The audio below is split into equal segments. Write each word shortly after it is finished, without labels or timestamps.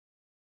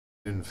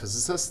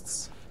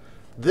Physicists.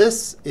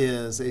 This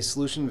is a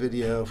solution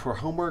video for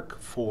homework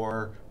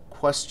for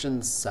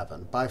question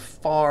 7. By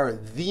far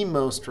the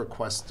most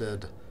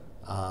requested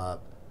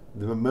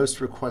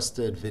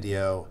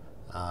video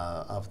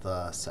of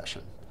the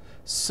session.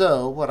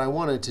 So what I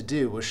wanted to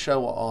do was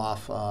show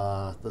off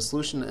the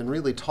solution and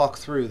really talk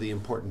through the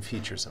important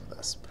features of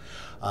this.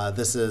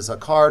 This is a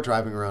car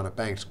driving around a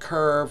banked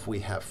curve. We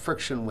have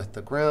friction with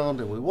the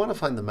ground, and we want to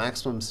find the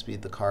maximum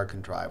speed the car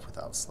can drive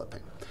without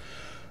slipping.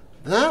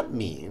 That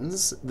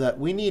means that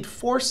we need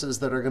forces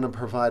that are going to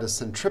provide a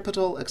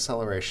centripetal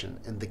acceleration.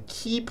 And the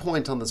key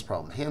point on this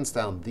problem, hands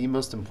down, the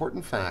most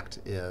important fact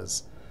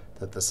is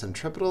that the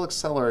centripetal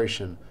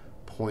acceleration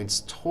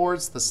points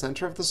towards the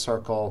center of the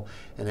circle,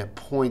 and it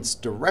points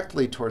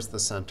directly towards the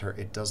center.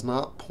 It does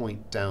not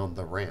point down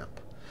the ramp.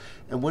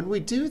 And when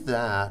we do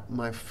that,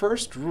 my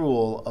first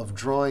rule of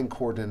drawing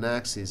coordinate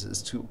axes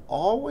is to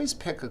always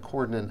pick a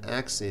coordinate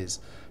axis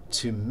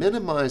to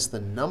minimize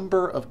the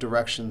number of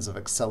directions of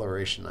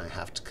acceleration I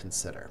have to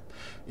consider.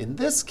 In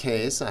this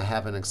case, I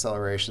have an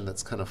acceleration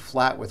that's kind of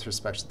flat with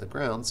respect to the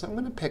ground, so I'm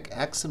going to pick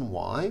x and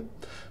y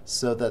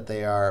so that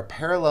they are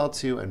parallel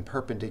to and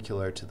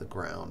perpendicular to the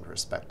ground,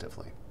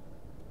 respectively.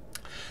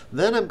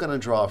 Then I'm going to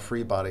draw a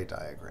free body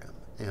diagram.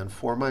 And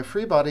for my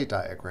free body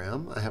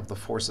diagram, I have the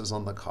forces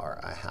on the car.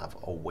 I have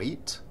a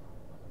weight,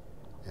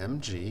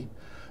 mg.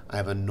 I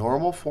have a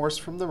normal force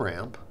from the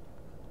ramp,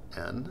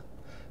 n.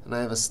 And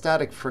I have a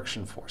static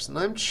friction force. And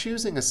I'm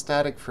choosing a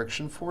static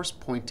friction force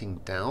pointing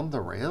down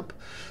the ramp.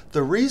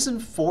 The reason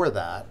for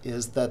that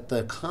is that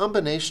the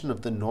combination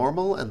of the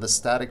normal and the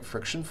static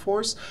friction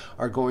force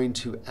are going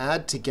to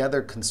add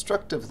together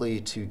constructively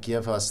to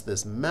give us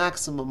this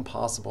maximum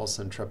possible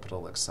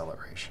centripetal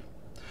acceleration.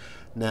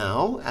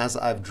 Now, as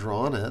I've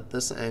drawn it,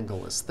 this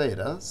angle is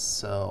theta,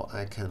 so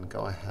I can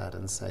go ahead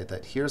and say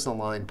that here's a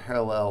line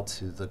parallel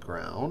to the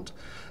ground,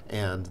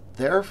 and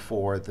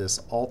therefore this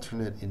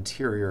alternate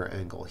interior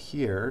angle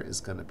here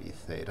is going to be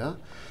theta.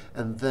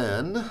 And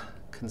then,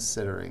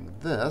 considering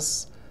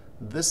this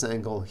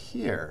angle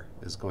here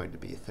is going to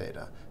be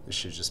theta. This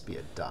should just be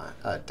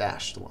a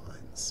dashed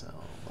line. So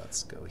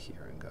let's go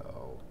here and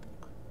go.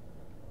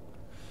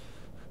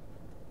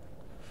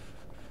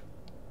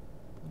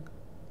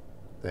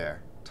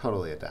 There,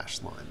 totally a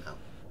dashed line now.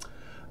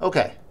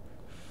 Okay,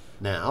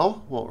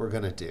 now what we're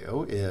going to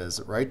do is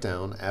write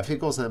down F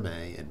equals ma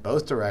in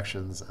both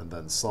directions and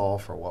then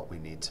solve for what we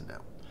need to know.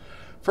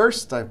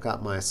 First, I've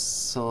got my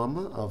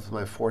sum of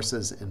my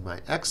forces in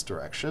my x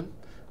direction,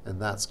 and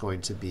that's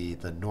going to be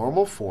the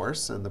normal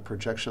force, and the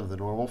projection of the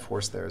normal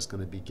force there is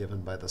going to be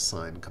given by the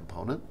sine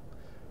component,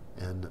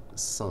 and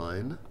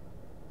sine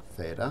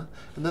theta.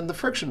 And then the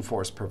friction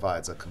force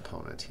provides a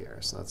component here,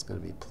 so that's going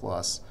to be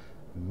plus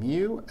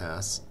mu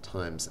s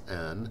times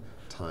n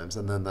times,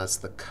 and then that's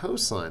the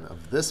cosine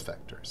of this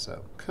vector,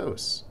 so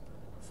cos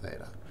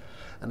theta.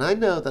 And I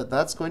know that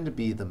that's going to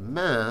be the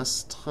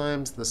mass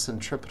times the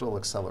centripetal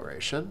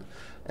acceleration,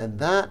 and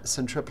that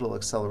centripetal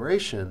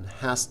acceleration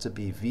has to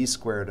be v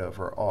squared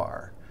over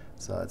r.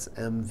 So that's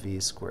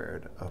mv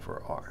squared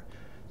over r.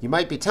 You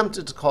might be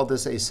tempted to call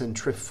this a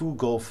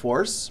centrifugal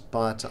force,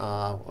 but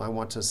I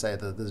want to say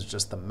that this is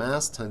just the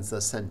mass times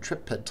the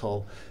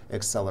centripetal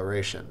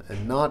acceleration,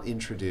 and not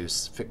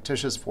introduce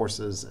fictitious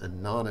forces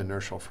and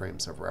non-inertial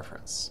frames of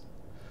reference.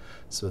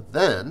 So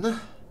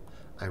then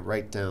I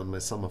write down my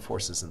sum of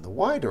forces in the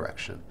y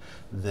direction.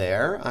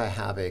 There I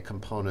have a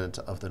component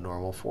of the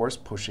normal force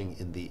pushing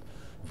in the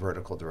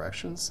vertical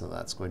direction, so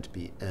that's going to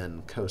be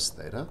n cos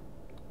theta.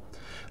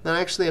 Then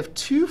I actually have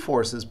two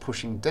forces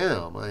pushing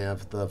down. I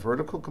have the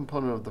vertical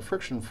component of the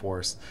friction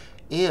force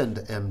and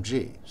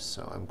mg.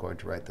 So I'm going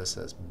to write this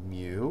as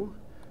mu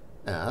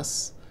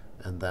s,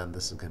 and then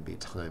this is going to be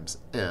times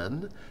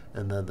n,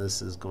 and then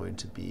this is going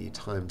to be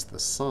times the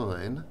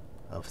sine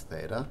of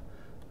theta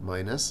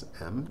minus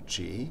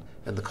mg.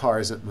 And the car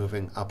isn't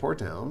moving up or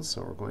down,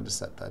 so we're going to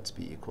set that to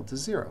be equal to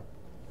 0.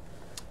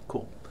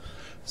 Cool.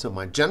 So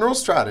my general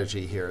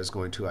strategy here is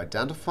going to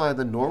identify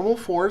the normal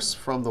force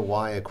from the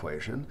y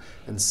equation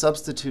and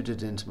substitute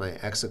it into my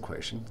x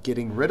equation,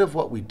 getting rid of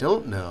what we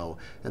don't know,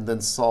 and then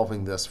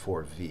solving this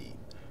for v.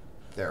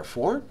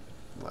 Therefore,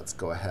 let's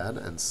go ahead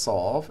and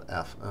solve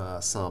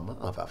sum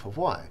of f of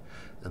y.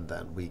 And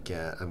then we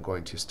get, I'm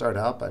going to start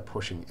out by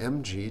pushing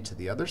mg to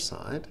the other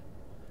side,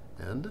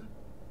 and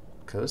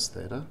cos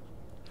theta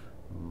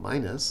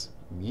minus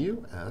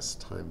mu s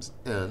times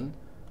n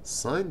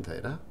sine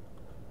theta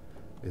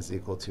is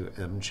equal to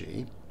mg.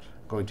 I'm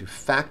going to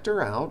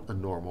factor out a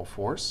normal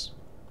force,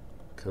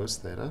 cos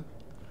theta,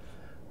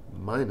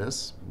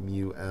 minus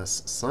mu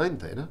s sine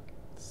theta,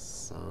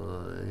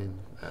 sine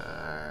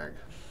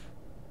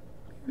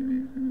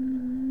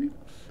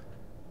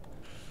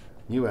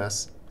mu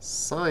s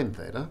sine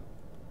theta,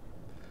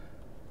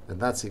 and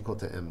that's equal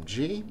to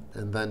mg.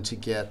 And then to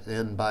get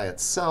n by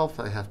itself,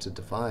 I have to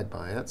divide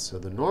by it. So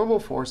the normal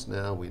force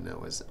now we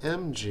know is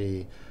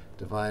mg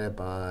divided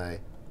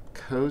by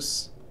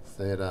cos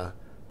theta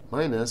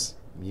minus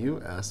mu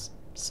s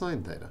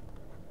sine theta.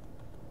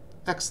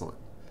 Excellent.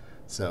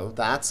 So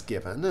that's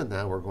given, and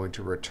now we're going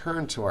to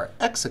return to our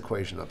x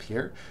equation up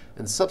here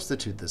and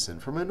substitute this in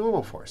for my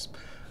normal force.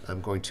 I'm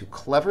going to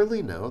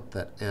cleverly note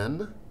that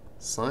n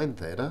sine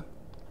theta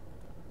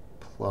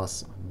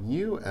plus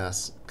mu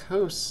s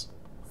cos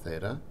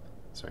theta,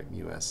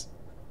 mu s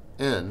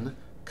n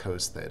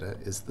cos theta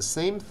is the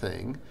same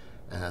thing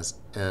as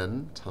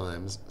n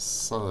times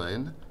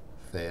sine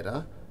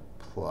theta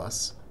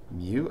plus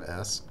mu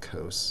s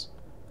cos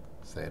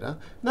theta.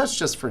 And that's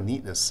just for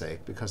neatness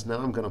sake, because now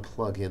I'm going to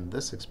plug in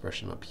this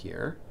expression up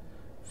here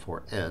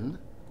for n.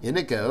 In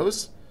it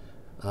goes.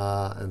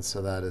 And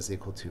so that is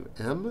equal to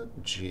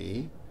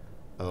mg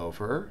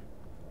over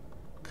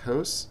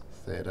cos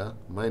theta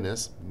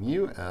minus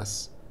mu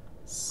s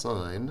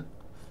sine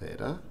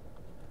theta.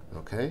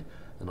 Okay,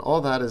 and all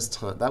that is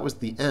that was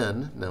the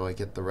n. Now I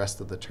get the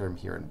rest of the term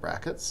here in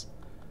brackets.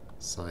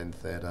 Sine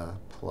theta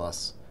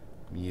plus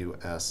mu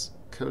s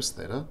cos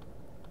theta.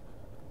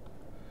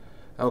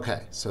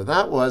 Okay, so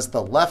that was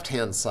the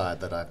left-hand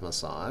side that I've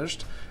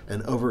massaged.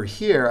 And over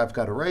here, I've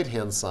got a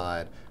right-hand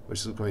side,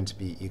 which is going to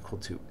be equal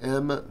to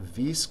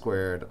mv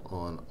squared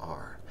on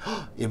r.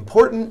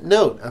 Important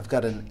note, I've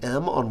got an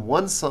m on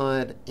one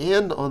side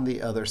and on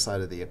the other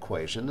side of the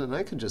equation, and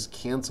I can just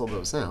cancel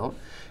those out.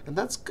 And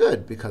that's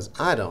good, because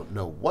I don't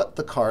know what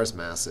the car's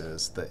mass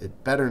is. That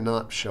it better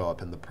not show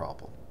up in the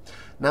problem.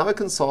 Now I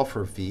can solve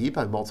for v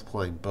by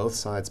multiplying both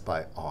sides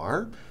by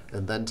r,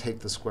 and then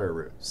take the square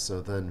root.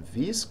 So then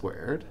v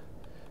squared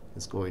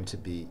is going to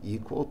be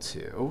equal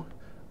to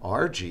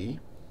rg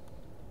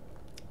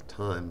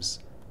times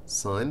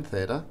sine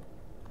theta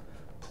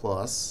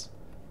plus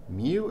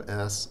mu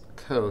s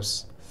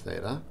cos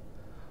theta,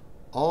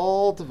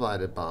 all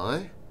divided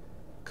by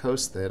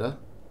cos theta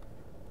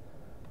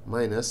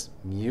minus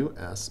mu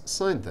s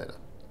sine theta.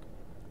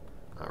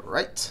 All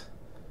right.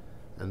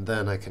 And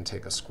then I can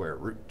take a square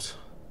root,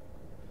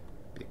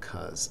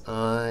 because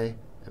I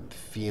am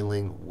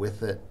feeling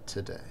with it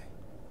today.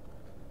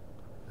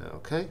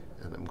 Okay,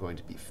 and I'm going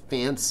to be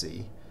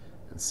fancy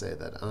and say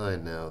that I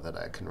know that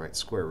I can write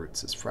square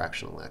roots as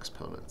fractional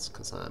exponents,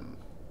 because I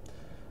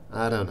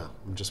don't know,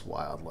 I'm just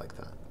wild like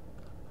that.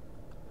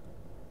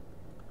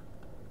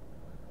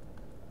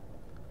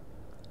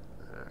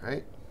 All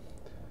right,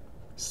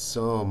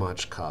 so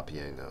much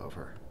copying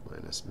over.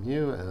 Minus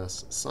mu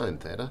s sine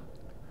theta.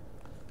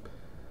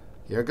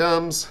 Here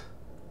comes.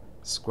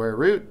 Square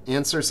root,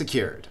 answer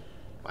secured.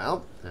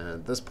 Well,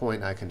 at this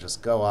point, I can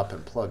just go up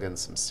and plug in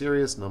some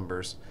serious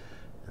numbers.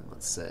 And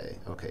let's say,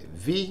 okay,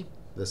 v,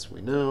 this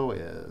we know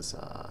is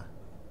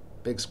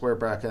big square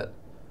bracket,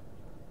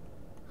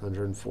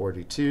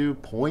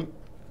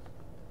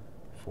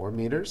 142.4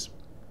 meters,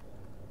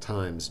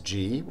 times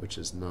g, which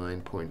is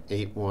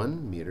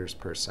 9.81 meters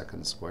per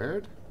second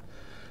squared.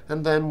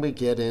 And then we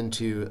get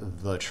into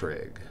the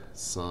trig,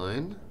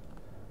 sine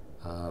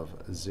of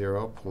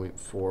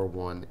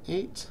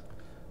 0.418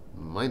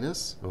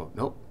 minus,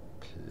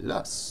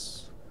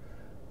 plus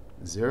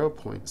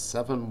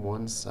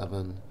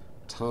 0.717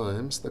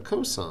 times the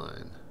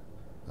cosine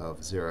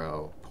of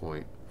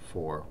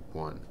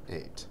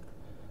 0.418.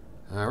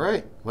 All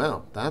right,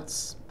 well, that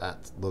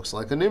looks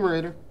like a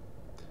numerator.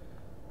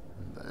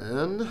 And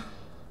then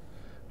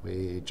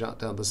we jot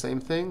down the same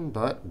thing,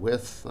 but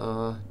with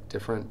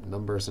different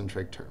numbers and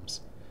trig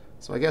terms.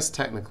 So I guess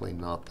technically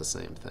not the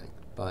same thing,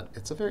 but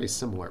it's a very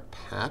similar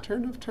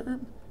pattern of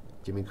term.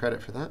 Give me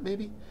credit for that,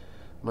 maybe.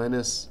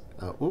 Minus,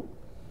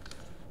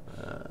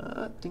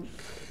 dink.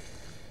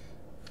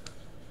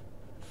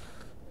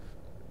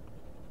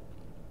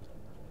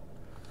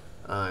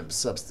 I'm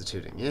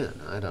substituting in.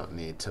 I don't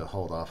need to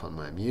hold off on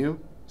my mu.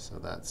 So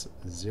that's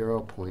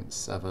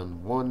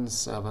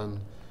 0.717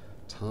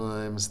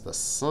 times the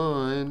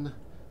sine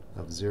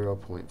of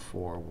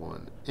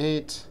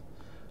 0.418.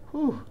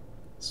 Whew.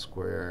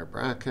 Square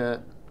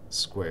bracket,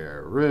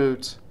 square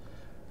root.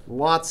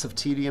 Lots of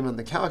tedium in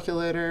the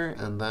calculator,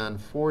 and then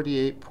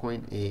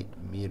 48.8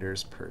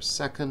 meters per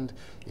second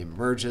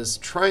emerges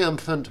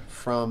triumphant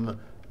from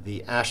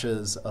the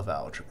ashes of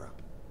algebra.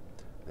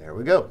 There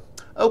we go.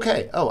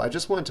 Okay, I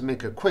just wanted to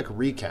make a quick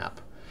recap.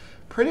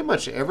 Pretty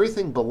much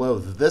everything below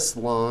this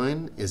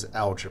line is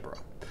algebra.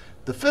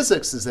 The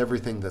physics is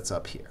everything that's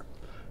up here.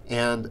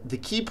 And the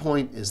key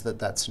point is that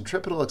that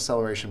centripetal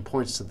acceleration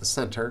points to the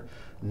center,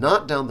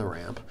 not down the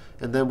ramp,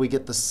 and then we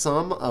get the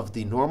sum of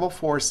the normal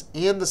force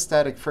and the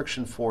static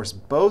friction force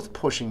both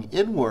pushing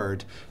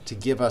inward to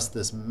give us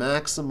this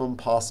maximum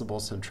possible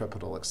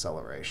centripetal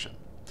acceleration.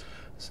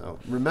 So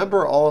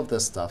remember all of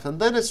this stuff, and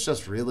then it's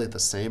just really the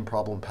same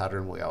problem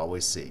pattern we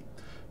always see.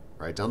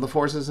 Write down the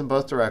forces in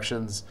both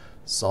directions,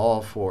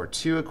 solve for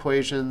two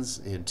equations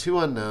in two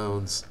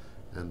unknowns,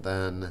 and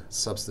then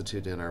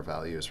substitute in our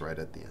values right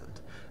at the end.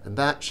 And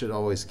that should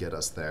always get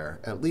us there,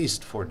 at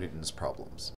least for Newton's problems.